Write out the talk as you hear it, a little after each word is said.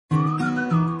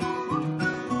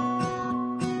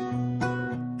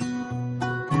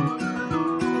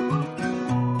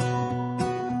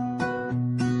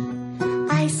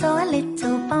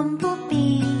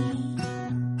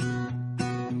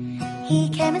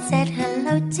and said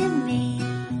hello to me.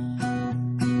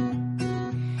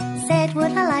 Said,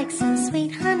 would I like some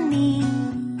sweet honey?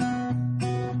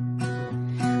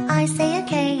 I say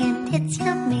okay and it's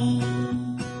yummy.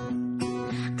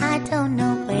 I don't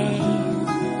know where,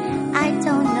 I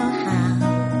don't know how,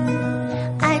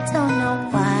 I don't know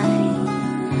why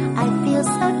I feel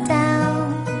so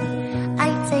down. I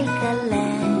take a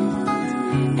left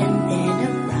and then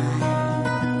a right,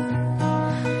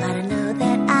 but I know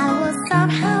that I will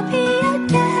somehow be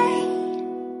okay.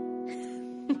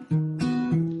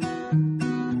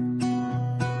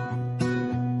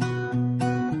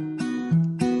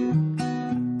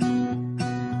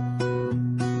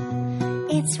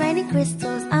 It's raining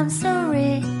crystals, I'm so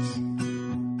rich.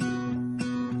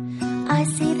 I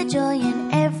see the joy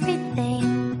in everything,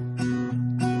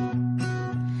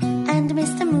 and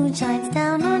Mr. Moon shines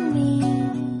down on me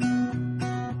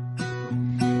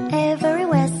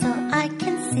everywhere so I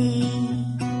can see.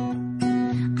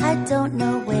 I don't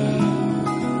know where,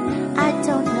 I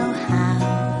don't know how,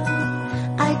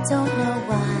 I don't know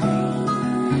why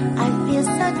I feel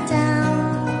so down.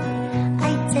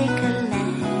 I take a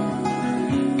left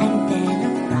and then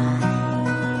a right,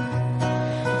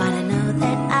 but I know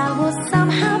that I will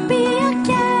somehow be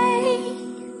okay.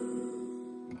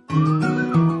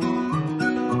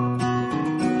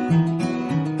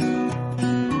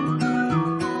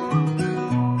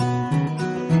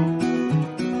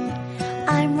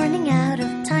 I'm running out of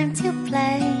time to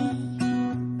play.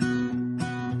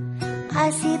 I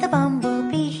see the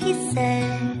bumblebee, he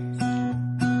says,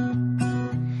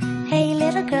 hey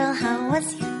little girl, how was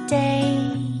your day?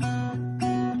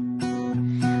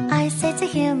 I say to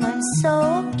him, I'm so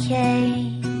okay.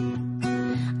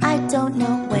 I don't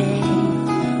know where,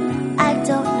 I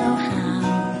don't know how,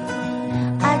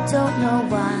 I don't know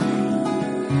why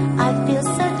I feel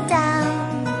so down.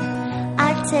 I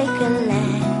take a left